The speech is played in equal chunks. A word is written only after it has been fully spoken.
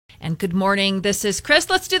And good morning, this is Chris.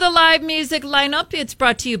 Let's do the live music lineup. It's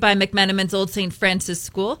brought to you by McMenamin's Old St. Francis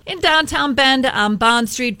School in downtown Bend on Bond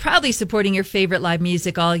Street, proudly supporting your favorite live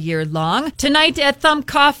music all year long. Tonight at Thumb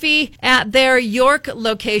Coffee at their York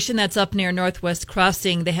location, that's up near Northwest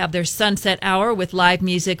Crossing, they have their Sunset Hour with live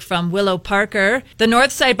music from Willow Parker. The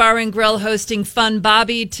Northside Bar and Grill hosting Fun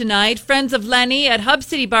Bobby tonight. Friends of Lenny at Hub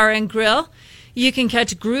City Bar and Grill. You can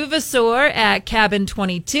catch Groovosaur at Cabin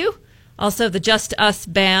 22. Also, the Just Us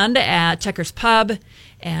Band at Checkers Pub.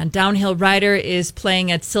 And Downhill Rider is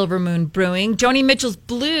playing at Silver Moon Brewing. Joni Mitchell's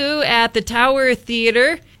Blue at the Tower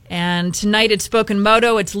Theater. And tonight at Spoken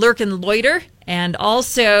Moto, it's Lurk and Loiter. And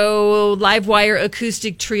also Livewire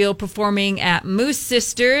Acoustic Trio performing at Moose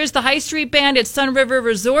Sisters. The High Street Band at Sun River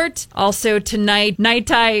Resort. Also tonight,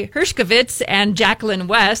 Nightai Hershkovitz and Jacqueline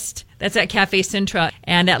West. That's at Cafe Sintra.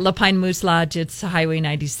 And at La Pine Moose Lodge, it's Highway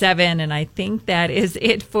 97. And I think that is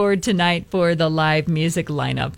it for tonight for the live music lineup.